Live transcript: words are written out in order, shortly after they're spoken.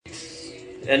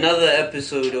Another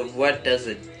episode of What Does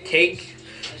It Take?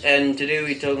 And today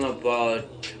we're talking about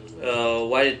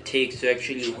what it takes to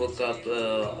actually hook up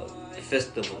a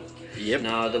festival. Yep.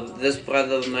 Now, this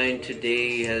brother of mine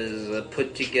today has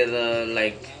put together,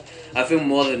 like, I think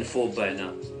more than 4 by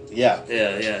now. Yeah.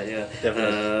 Yeah.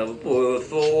 Definitely.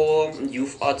 For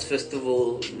Youth Arts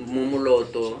Festival,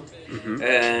 Momoloto,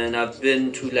 and I've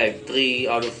been to like 3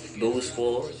 out of those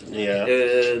 4.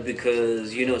 Yeah.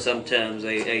 Because sometimes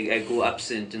I go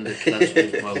absent in the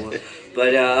classroom.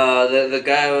 But the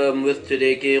guy I'm with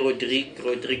today,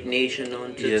 Rodrigue Nation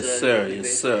on Twitter.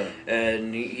 Yes, sir.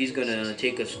 And he's gonna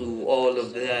take us through all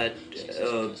of that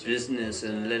business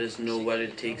and let us know what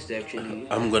it takes to actually.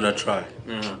 I'm gonna try.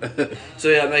 So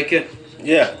yeah, Mike.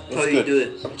 Yeah. How you do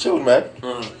it? I'm chilled, man.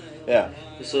 Yeah.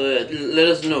 So let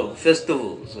us know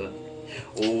festivals.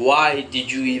 Why did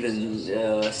you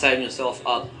even sign yourself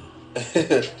up?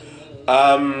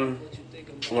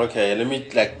 Okay, let me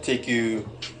take you.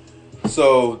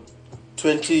 So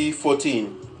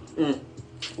 2014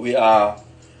 we are,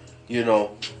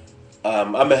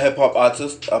 I'm a hip hop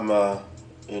artist. I'm a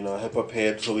hip hop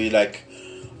head, so we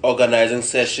organizing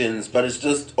sessions, but it's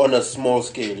just on a small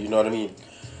scale, you know what I mean?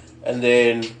 And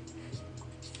then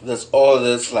there's all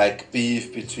this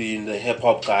beef between the hip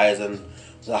hop guys and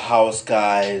the house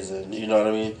guys, and you know what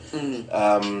I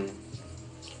mean?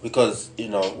 Because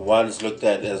one's looked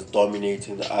at as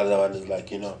dominating, the other one is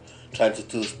trying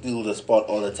to steal the spot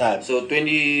all the time. So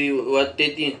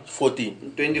 13?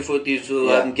 14. 2014, so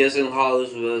Yeah. I'm guessing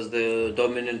house was the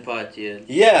dominant part, yeah.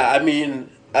 Yeah, I mean,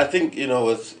 I think,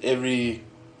 with every,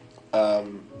 I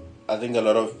think a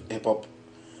lot of hip-hop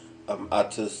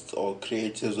artists or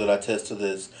creatives will attest to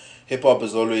this. Hip-hop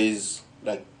is always,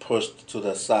 pushed to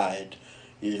the side,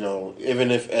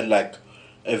 even if at,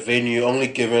 a venue only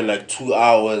given, 2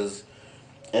 hours,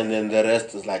 and then the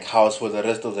rest is house for the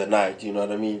rest of the night, you know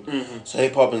what I mean? So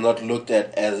hip hop is not looked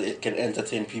at as it can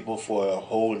entertain people for a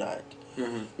whole night,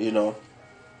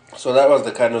 So that was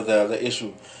the kind of the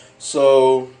issue.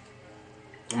 So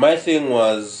my thing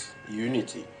was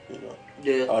unity,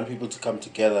 Yeah. I want people to come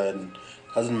together, and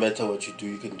it doesn't matter what you do.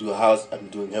 You can do house, I'm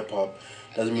doing hip hop.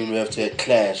 Doesn't mean we have to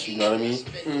clash, you know what I mean?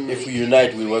 If we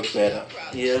unite, we work better.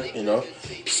 Yeah.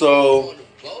 So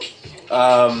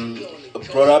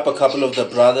brought up a couple of the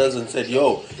brothers and said,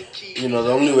 yo,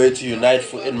 the only way to unite,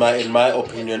 in my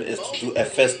opinion, is to do a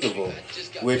festival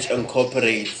which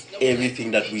incorporates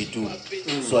everything that we do.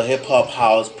 So hip hop,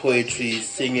 house, poetry,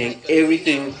 singing,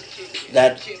 everything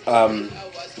that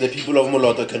the people of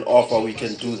Moloto can offer, we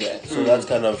can do that. So that's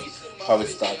kind of how it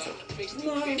started.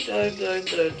 Right.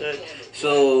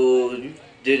 So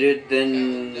did it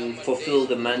then fulfill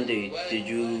the mandate? Did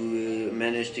you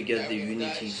manage to get the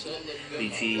unity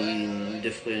between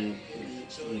different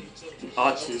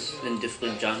artists and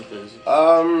different genres?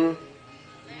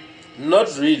 Not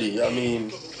really. I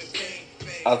mean,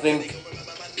 I think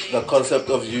the concept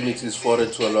of unity is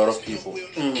foreign to a lot of people.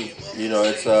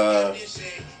 It's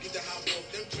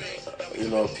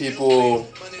people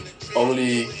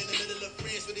only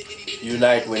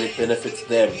unite when it benefits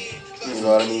them. You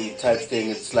know what I mean? Type thing.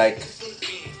 It's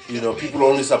people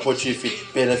only support you if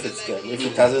it benefits them. If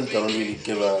it doesn't, they don't really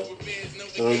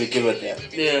give a damn.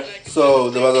 Yeah. So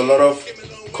there was a lot of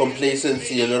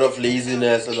complacency, a lot of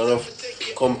laziness, a lot of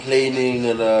complaining,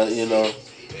 and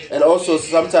and also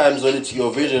sometimes when it's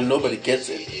your vision, nobody gets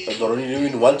it. But they don't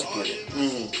even want to get it.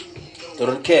 They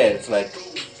don't care. It's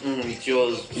it's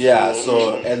yours. Yeah.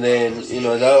 So and then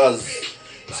that was.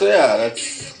 So yeah,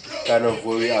 that's kind of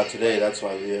where we are today. That's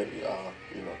why we are.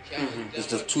 It's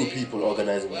just 2 people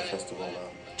organizing the festival now.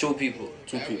 2 people.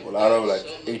 2 people out of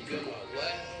 8 people.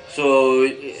 So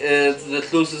it's the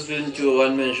closest thing to a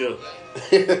one-man show.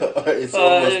 It's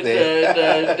almost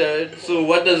there. So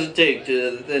what does it take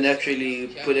to then actually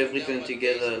put everything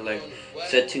together, like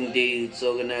setting dates,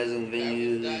 organizing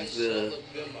venues?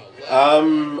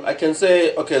 I can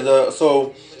say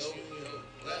so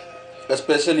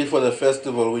especially for the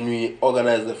festival, when we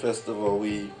organize the festival,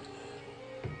 we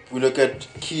look at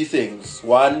key things.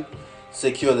 1,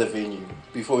 secure the venue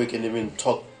before we can even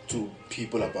talk to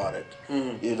people about it.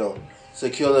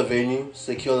 Secure the venue,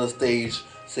 secure the stage,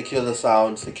 secure the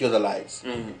sound, secure the lights.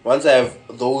 Once I have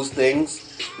those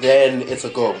things, then it's a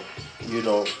go.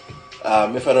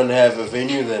 If I don't have a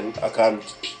venue, then I can't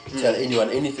tell anyone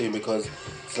anything, because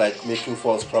it's making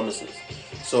false promises.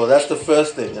 So that's the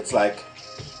first thing. It's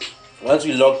once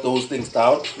we lock those things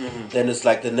down, then it's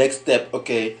the next step.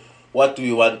 Okay, what do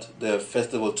we want the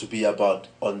festival to be about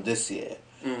on this year?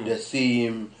 The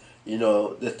theme,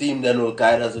 the theme then will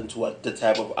guide us into what the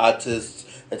type of artists,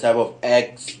 the type of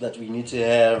acts that we need to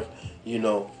have,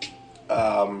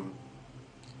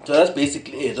 So that's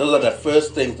basically it. Those are the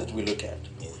first things that we look at.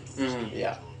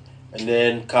 Yeah. And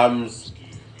then comes,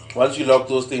 once you lock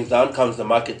those things down, comes the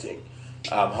marketing.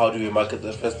 How do we market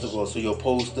the festival? So your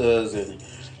posters and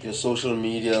your social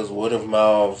medias, word of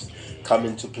mouth come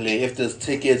into play. If there's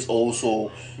tickets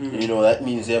also, that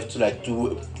means you have to like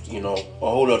do, a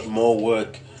whole lot more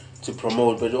work to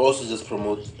promote, but also just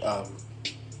promote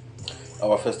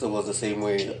our festivals the same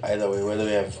way, either way, whether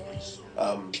we have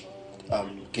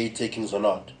gate takings or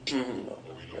not.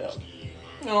 Yeah.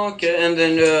 Okay, and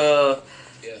then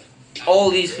all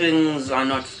these things are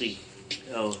not free.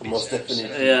 Oh. Most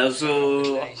definitely. Yeah,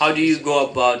 so how do you go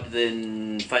about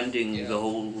then funding the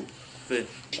whole thing?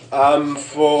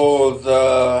 For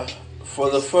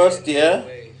the first year,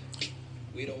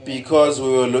 because we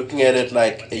were looking at it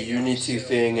like a unity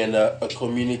thing and a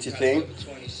community thing,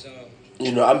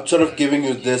 I'm sort of giving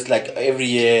you this like every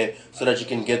year so that you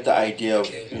can get the idea of,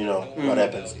 what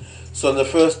happens. So in the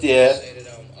first year,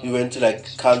 we went to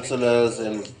like councillors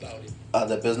and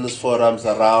other business forums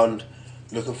around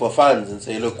looking for funds and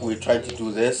say, look, we're trying to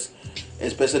do this,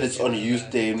 especially it's on Youth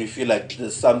Day, and we feel like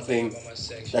there's something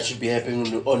that should be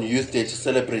happening on Youth Day to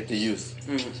celebrate the youth.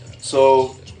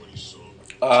 So,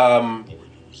 on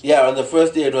the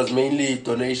first day it was mainly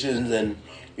donations and,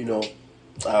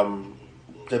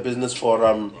 the business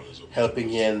forum helping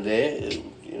here and there,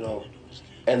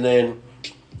 and then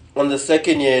on the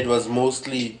second year it was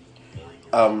mostly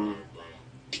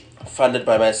funded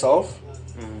by myself.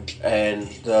 And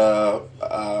the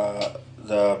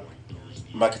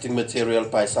marketing material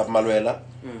by Sabmaluela.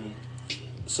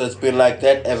 So it's been like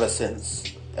that ever since.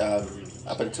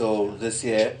 Up until this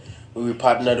year, we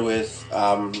partnered with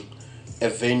a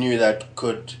venue that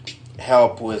could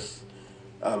help with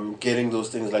getting those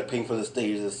things like paying for the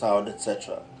stage, the sound,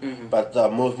 etc. But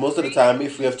most of the time,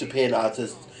 if we have to pay an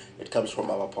artist, it comes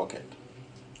from our pocket.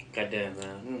 Goddamn,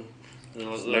 man.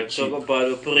 Like talk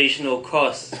about operational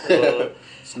costs.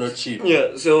 It's not cheap.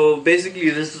 Yeah, so basically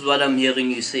this is what I'm hearing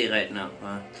you say right now.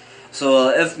 So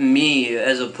if me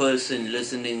as a person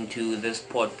listening to this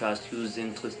podcast who's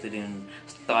interested in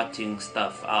starting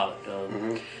stuff out,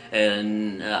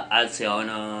 and I'd say I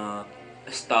wanna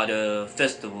start a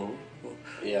festival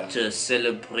to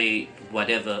celebrate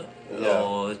whatever,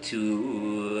 or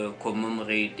to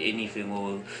commemorate anything,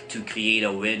 or to create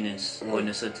awareness on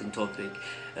a certain topic,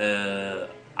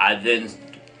 I then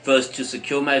first to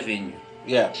secure my venue.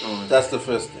 Yeah, that's the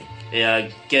first thing. Yeah,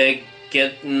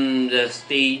 getting the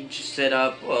stage set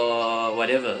up or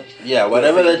whatever. Yeah,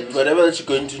 whatever that you're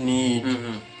going to need.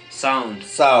 Sound.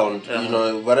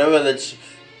 Whatever that.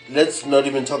 Let's not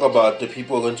even talk about the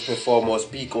people who are going to perform or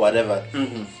speak or whatever.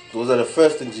 Those are the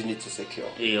first things you need to secure.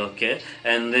 Yeah, okay.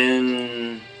 And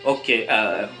then,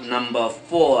 number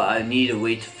 4, I need a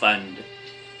way to fund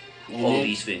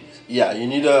these things. Yeah, you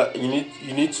need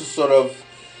to sort of.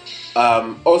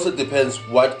 Also depends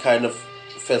what kind of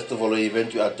festival or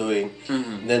event you are doing.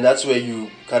 Then that's where you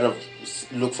kind of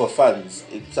look for funds.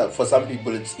 For some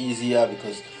people it's easier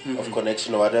because of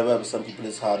connection or whatever, but some people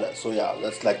it's harder. So yeah,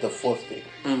 that's like the 4th thing.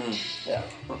 Yeah.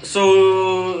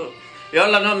 So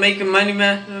y'all are not making money,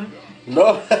 man?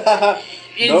 No.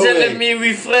 You telling me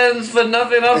we friends for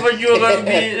nothing? I thought you were gonna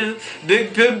be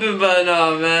big pimping by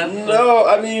now, man. No,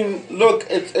 I mean, look,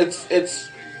 it's.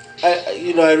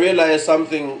 I realize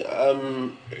something.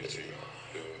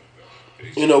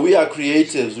 We are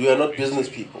creatives. We are not business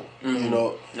people.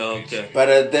 Okay.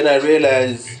 But then I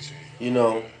realize,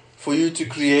 for you to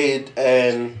create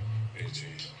and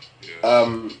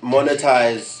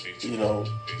monetize,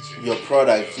 your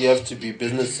product, you have to be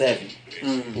business savvy.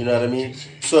 You know what I mean?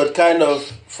 So it kind of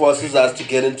forces us to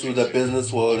get into the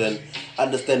business world and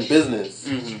understand business.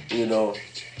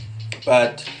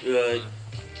 But.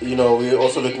 We're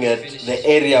also looking at the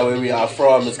area where we are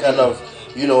from. It's kind of,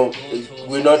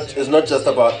 it's not just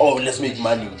about, let's make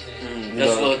money.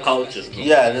 That's for the culture.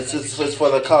 Yeah, it's for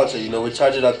the culture, we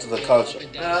charge it up to the culture.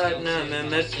 No, man,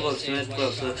 that's close.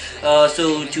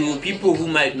 So to people who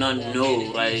might not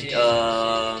know, right,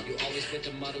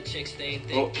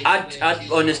 I'd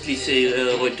honestly say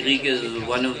Rodriguez is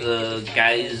one of the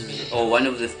guys, or one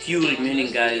of the few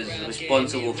remaining guys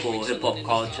responsible for hip-hop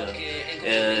culture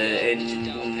in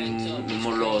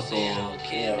Moloto.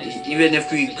 Even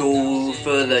if we go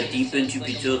further deep into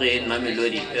Pretoria and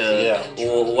Mamelodi,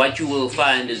 or what you will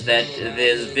find is that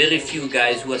there's very few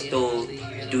guys who are still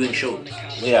doing shows.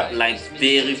 Like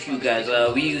very few guys.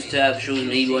 We used to have shows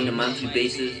maybe on a monthly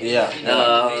basis.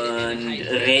 And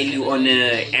rarely on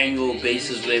an annual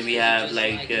basis where we have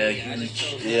like a huge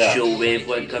show where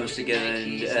everyone comes together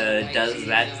and does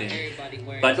that thing.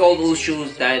 But all those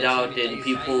shows died out and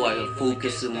people are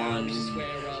focusing on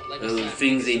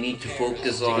things they need to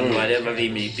focus on, whatever they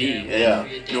may be. And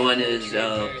no one is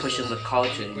pushing the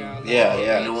culture. You know?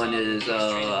 No one is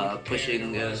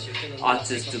pushing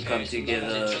artists to come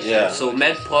together. So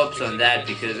mad props on that,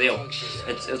 because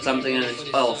it's something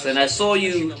else. And I saw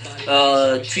you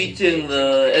tweeting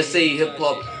the SA hip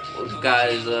hop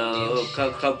guys a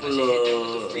couple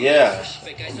of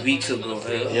weeks ago.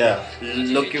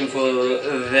 Looking for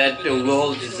that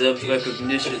well-deserved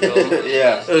recognition.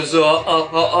 So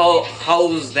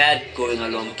how's that going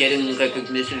along? Getting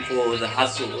recognition for the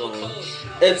hustle?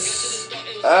 It's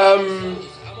I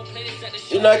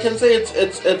can say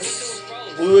it's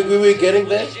we were getting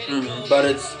there, but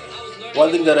it's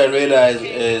one thing that I realize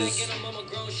is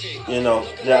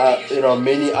there are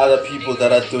many other people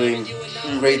that are doing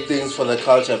great things for the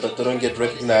culture, but they don't get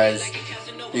recognized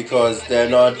because they're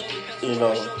not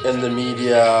in the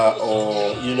media,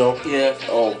 or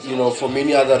or for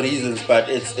many other reasons. But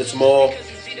it's more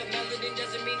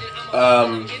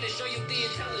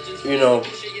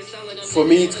for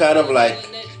me it's kind of like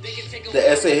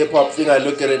the SA hip hop thing. I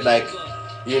look at it like,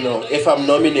 if I'm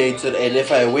nominated and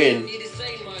if I win,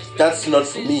 that's not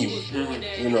for me.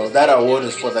 That award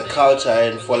is for the culture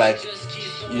and for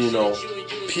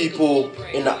people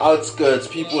in the outskirts,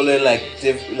 people in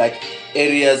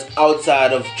areas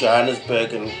outside of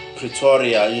Johannesburg and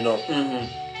Pretoria.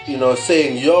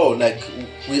 Saying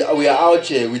we are out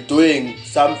here, we're doing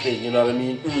something. You know what I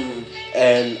mean?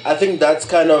 And I think that's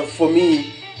kind of, for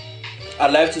me,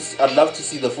 I'd love to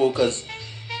see the focus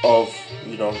of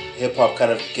hip hop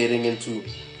kind of getting into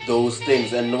those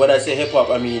things. And when I say hip hop,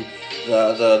 I mean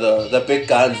the big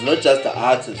guns, not just the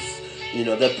artists.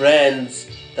 The brands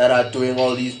that are doing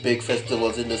all these big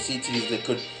festivals in the cities. They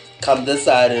could come this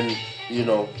side and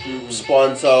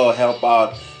sponsor or help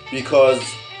out, because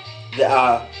there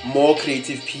are more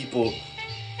creative people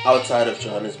outside of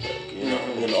Johannesburg.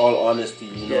 In all honesty,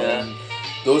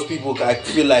 those people, I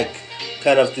feel like,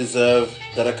 kind of deserve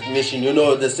the recognition.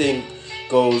 The saying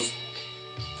goes,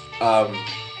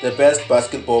 the best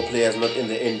basketball player is not in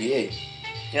the NBA.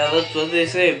 Yeah, that's what they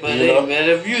say. But hey, man,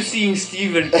 have you seen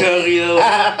Stephen Curry?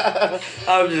 I'm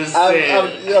just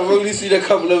saying. I've only seen a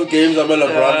couple of games. I'm a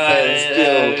LeBron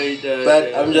fan still.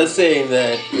 But I'm just saying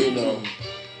that,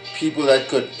 people that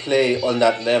could play on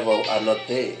that level are not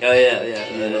there.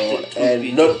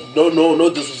 And no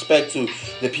disrespect to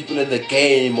the people in the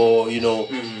game, or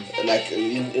like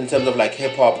in terms of like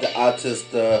hip hop, the artists,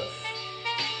 the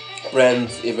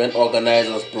brands, event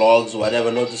organizers, blogs,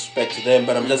 whatever. No disrespect to them,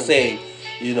 but I'm just saying,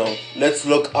 let's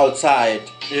look outside.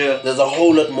 There's a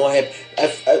whole lot more hip.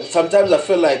 Sometimes I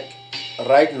feel like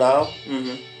right now,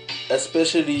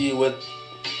 especially with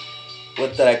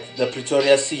the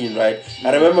Pretoria scene, right?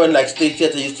 I remember when State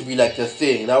Theatre used to be like the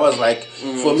thing. That was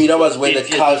for me, that was where the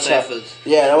culture.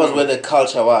 That was where the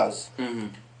culture was.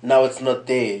 Now it's not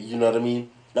there. You know what I mean?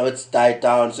 Now it's died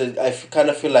down. So I kind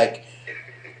of feel like,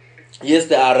 yes,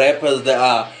 there are rappers,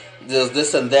 there's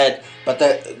this and that, but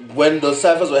when those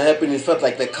cyphers were happening, it felt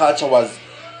like the culture was,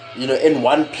 in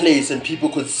one place and people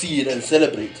could see it and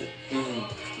celebrate it.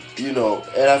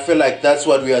 And I feel like that's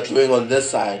what we are doing on this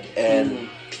side. And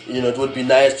it would be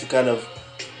nice to kind of,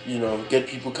 get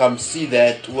people come see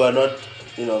that who are not,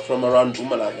 from around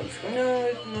Mpumalanga and stuff.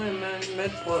 No, man,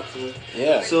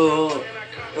 yeah. So,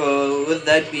 with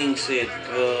that being said,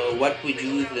 what would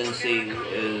you then say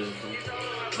is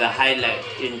the highlight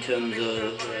in terms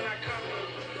of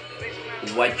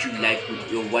what you like,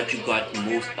 or what you got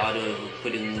most out of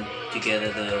putting together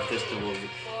the festival,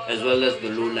 as well as the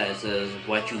lowlights, as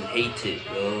what you hated,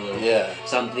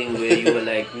 something where you were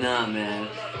like, nah, man,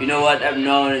 you know what, I'm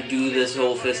not gonna do this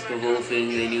whole festival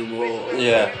thing anymore.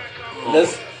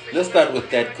 Let's start with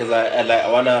that, because I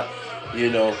wanna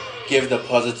give the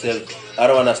positive. I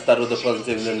don't wanna start with the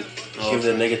positive and then give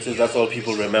the negatives. That's all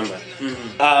people remember.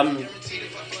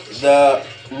 The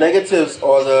negatives,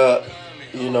 or the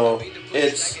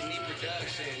it's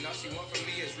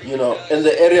in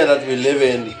the area that we live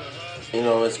in,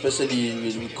 especially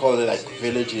we call it like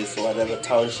villages or whatever,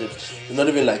 townships. It's not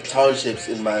even like townships,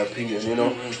 in my opinion.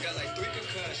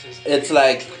 It's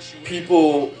like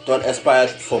people don't aspire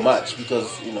for much,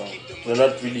 because they're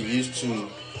not really used to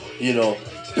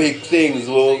big things.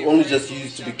 We're only just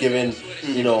used to be given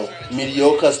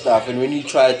mediocre stuff. And when you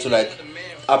try to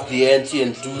up the ante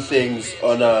and do things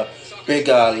on a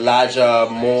bigger, larger,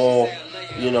 more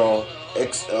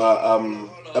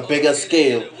a bigger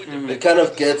scale, it kind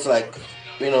of gets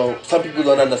some people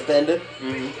don't understand it.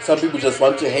 Some people just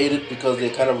want to hate it, because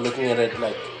they're kind of looking at it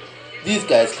like, these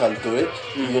guys can't do it.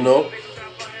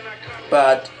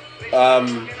 But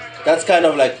that's kind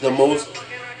of the most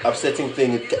upsetting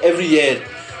thing. Every year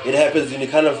it happens, and you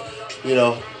kind of, you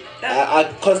know,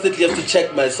 I constantly have to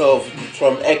check myself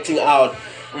from acting out,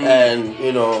 and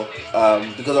you know,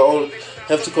 because I all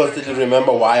have to constantly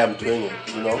remember why I'm doing it,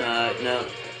 you know. No.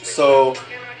 So,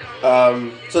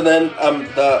 so then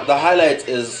the highlight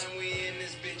is,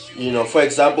 you know, for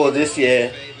example, this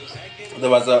year there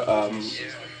was a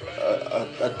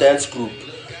dance group,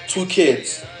 2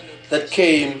 kids that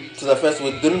came to the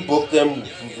festival. We didn't book them,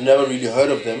 we've never really heard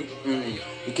of them.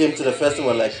 We came to the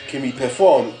festival like, can we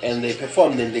perform? And they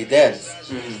performed and they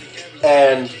danced.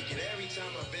 And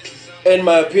in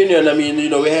my opinion, I mean, you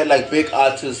know, we had like big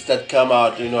artists that come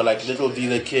out, you know, like Little D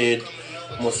the Kid,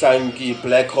 Mosangi,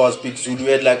 Black Horse, Big Zulu.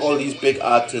 We had like all these big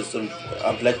artists on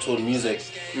Black Tone Music.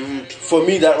 For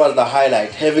me, that was the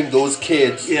highlight, having those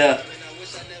kids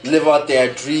live out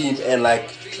their dream, and like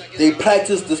they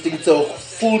practice this thing to a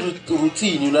full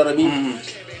routine, you know what I mean?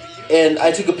 And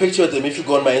I took a picture of them. If you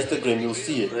go on my Instagram, you'll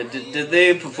see it. Did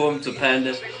they perform to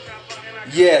Panda?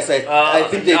 Yes, I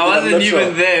think they did. I wasn't even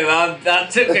sure. there. I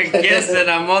took a guess and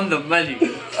I'm on the money.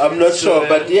 I'm not sure,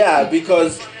 but yeah,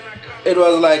 because it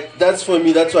was like, that's for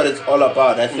me, that's what it's all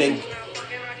about. I think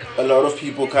a lot of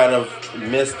people kind of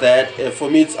miss that. For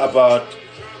me, it's about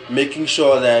making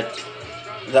sure that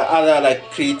the other like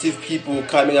creative people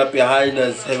coming up behind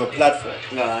us have a platform.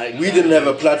 We didn't have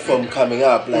a platform coming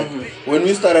up. Like when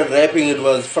we started rapping, it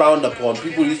was frowned upon.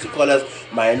 People used to call us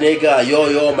my nigga,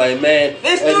 yo, my man.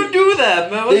 They still do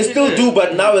that, man. They still do,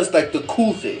 but now it's like the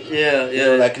cool thing. Yeah. You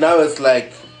know, like now it's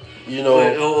like, you know.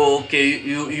 Okay,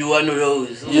 you one of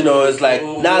those. You know, it's like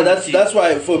now that's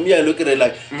why for me I look at it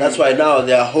like that's why now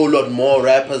there are a whole lot more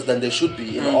rappers than there should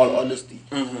be. In all honesty,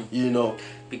 you know.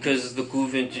 Because it's the cool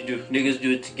thing to do. Niggas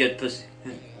do it to get pussy.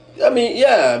 I mean,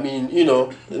 yeah. I mean, you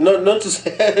know, not to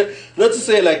say not to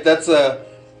say like that's a,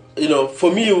 you know.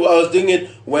 For me, I was doing it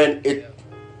when it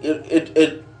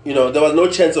you know, there was no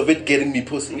chance of it getting me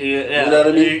pussy. Yeah. You know what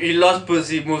I mean? You lost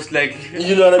pussy most likely.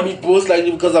 You know what I mean? Most likely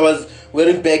because I was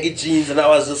wearing baggy jeans and I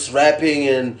was just rapping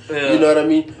and you know what I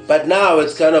mean? But now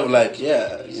it's kind of like,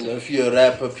 yeah, you know, if you're a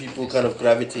rapper, people kind of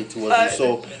gravitate towards you.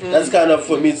 So that's kind of,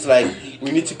 for me, it's like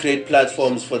we need to create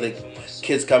platforms for the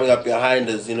kids coming up behind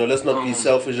us. You know, let's not be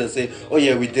selfish and say, oh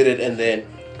yeah, we did it, and then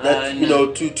that, you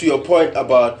know, to your point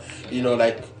about, you know,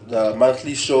 like the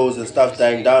monthly shows and stuff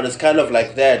dying down, it's kind of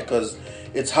like that because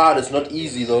it's hard, it's not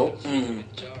easy though.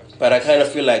 But I kind of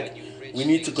feel like we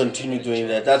need to continue doing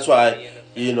that. That's why,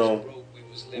 you know,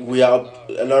 we are,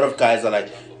 a lot of guys are like,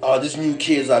 oh, these new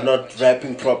kids are not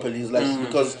rapping properly. It's like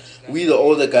because we, the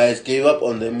older guys, gave up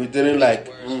on them. We didn't like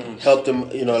help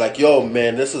them, you know, like, yo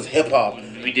man, this is hip hop.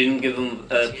 We didn't give them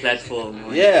a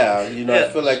platform. Yeah, you know, I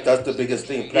feel like that's the biggest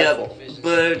thing, platform. Yeah,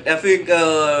 but I think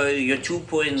your 2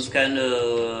 points kind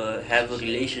of have a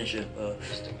relationship.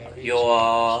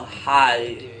 Your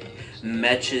high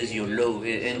matches your low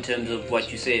in terms of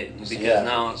what you said, because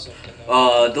now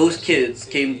those kids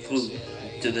came through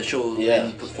to the show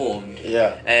and performed,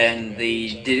 and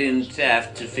they didn't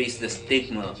have to face the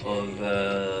stigma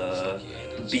of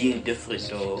being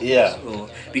different or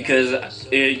because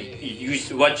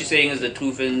what you're saying is the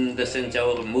truth, in the sense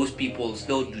that most people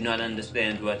still do not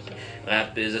understand what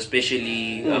rap is,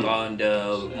 especially around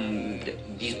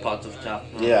these parts of town.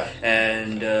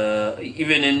 And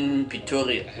even in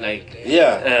Pretoria, like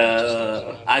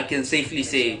I can safely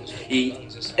say,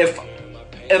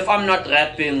 if I'm not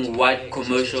rapping what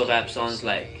commercial rap sounds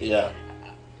like,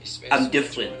 I'm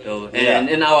different though. And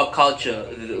in our culture,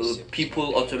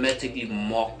 people automatically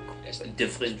mock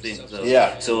different things.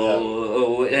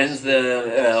 So hence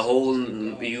the whole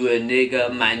you a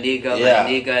nigga, my nigga,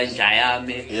 and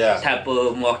Jayame type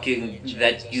of mocking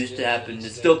that used to happen.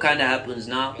 It still kind of happens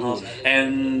now.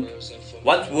 And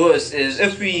what's worse is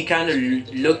if we kind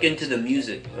of look into the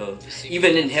music,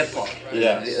 even in hip hop,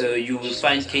 you will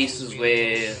find cases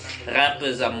where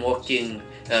rappers are mocking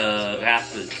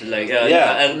rappers. Like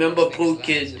I remember Pro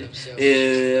Kid,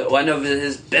 one of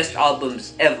his best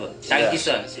albums ever, Tanky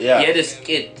Son. He had a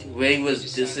skit where he was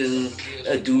dissing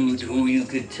a dude who you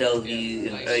could tell he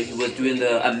was doing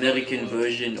the American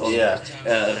version of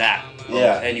rap.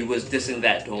 And he was dissing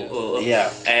that.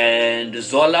 And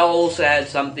Zola also had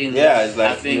something. It's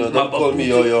like, I think, you know, don't call me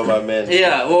yo, my man.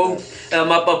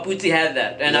 Mapaputi had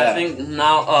that. And I think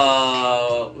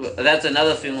now that's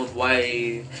another thing of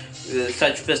why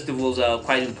such festivals are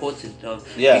quite important.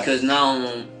 Because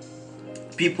now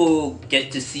people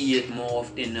get to see it more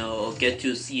often, or get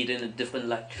to see it in a different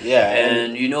light.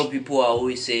 And you know, people are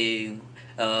always saying,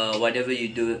 whatever you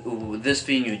do, this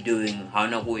thing you're doing, how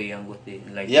not going with it.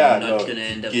 Like, you're not gonna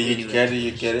end up anywhere.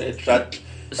 You get it. That's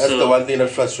the one thing that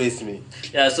frustrates me.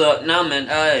 So now, man,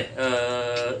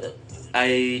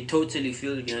 I totally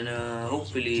feel you, and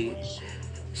hopefully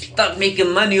start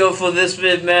making money off of this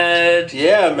bit, man.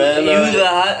 Yeah, man. You the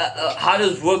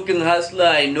hardest working hustler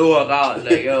I know around.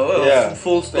 Like, yeah,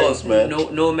 full stop, thanks, man.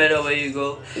 No matter where you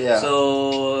go. Yeah.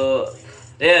 So,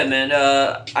 yeah, man.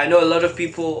 I know a lot of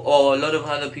people, or a lot of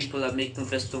other people are making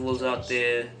festivals out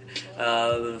there.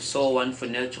 Saw one for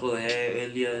natural hair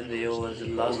earlier in the year. Was it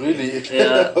last? Really?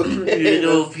 Yeah. Okay. You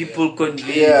know, people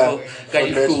convene Yeah. for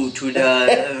Kaifu to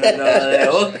the.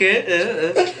 Okay,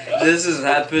 this is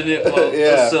happening.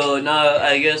 Yeah. So now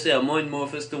I guess more and more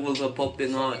festivals are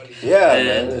popping out. Yeah,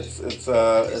 And- man, it's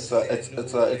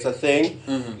a thing,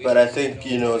 Mhm. but I think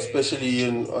especially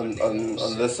on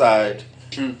this side,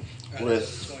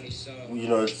 with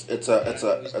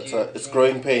it's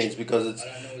growing pains because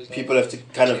people have to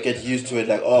kind of get used to it.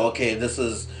 Like, oh, okay, this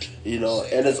is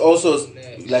and it's also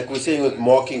like we're saying with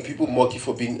mocking. People mock you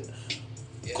for being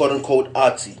quote unquote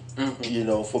artsy,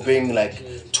 for being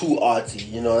like too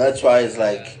arty. That's why it's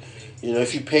like.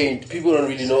 If you paint, people don't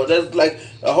really know. There's like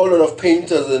a whole lot of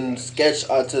painters and sketch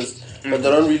artists, but they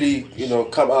don't really,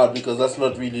 come out because that's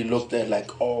not really looked at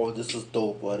like, oh, this is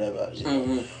dope, whatever.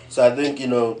 So I think,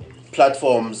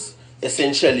 platforms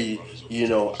essentially,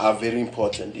 are very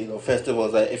important.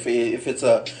 Festivals. If it's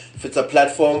a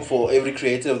platform for every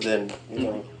creative, then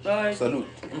Right. salute.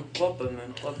 Proper,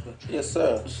 man, proper. Yes,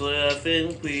 sir. So I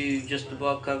think we just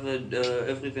about covered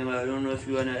everything. I don't know if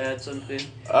you wanna add something.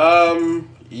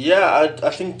 Yeah, I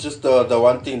think just the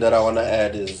one thing that I want to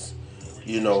add is,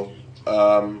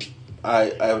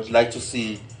 I would like to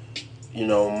see,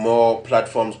 more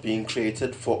platforms being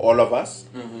created for all of us,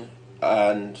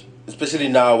 and especially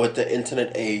now with the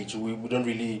internet age, we don't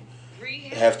really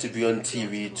have to be on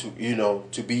TV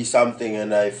to be something,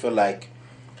 and I feel like,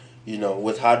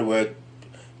 with hard work,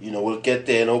 we'll get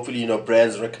there, and hopefully,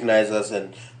 brands recognize us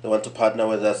and they want to partner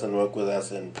with us and work with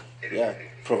us, and yeah,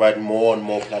 provide more and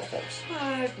more platforms.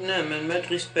 Alright, no man, mad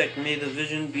respect. May the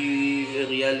vision be a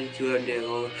reality one day,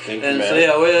 bro. Thank you, And man. so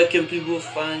yeah, where can people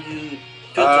find you?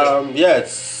 Twitter. Yeah,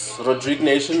 it's Rodrigue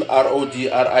Nation,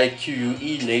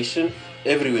 RODRIQUE Nation,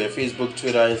 everywhere. Facebook,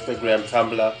 Twitter, Instagram,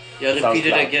 Tumblr. Yeah, repeat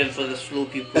it SoundCloud. again for the slow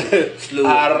people. Slow.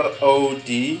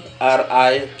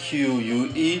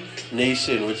 RODRIQUE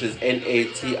Nation, which is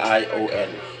NATION.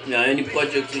 Yeah, any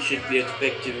projects we should be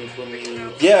expecting from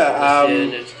you? Yeah, this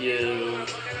year, next year.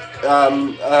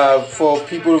 For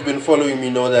people who've been following me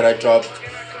know that I dropped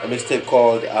a mixtape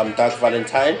called Dark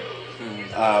Valentine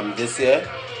this year.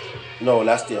 No,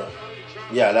 last year.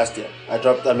 Yeah, last year. I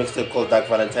dropped a mixtape called Dark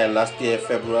Valentine last year,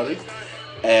 February.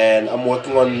 And I'm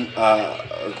working on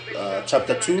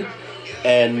chapter 2.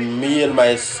 And me and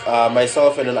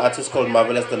myself and an artist called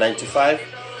Marvelous the 95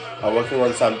 are working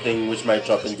on something which might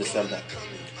drop in December.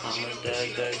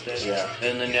 Yeah.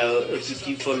 And then if you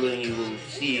keep following, you will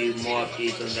see more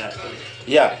updates on that. Right?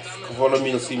 Yeah, follow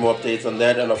me, you'll see more updates on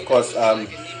that. And of course, if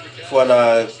you want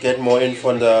to get more info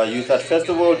on the Youth Art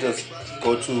Festival, just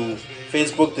go to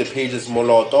Facebook. The page is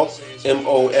Moloto,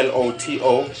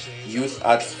 MOLOTO, Youth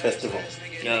Arts Festival.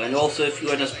 Yeah, and also if you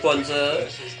want to sponsor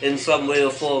in some way or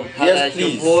form, Yes, your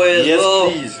please. boy as Yes, well.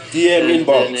 please. DM And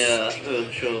inbox.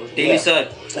 then, sure. Daily Yeah.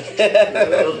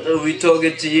 Sun. We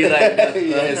talking to you right now.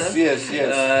 Yes.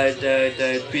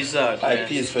 Peace out. Hi, man.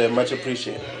 peace, very much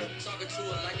appreciated.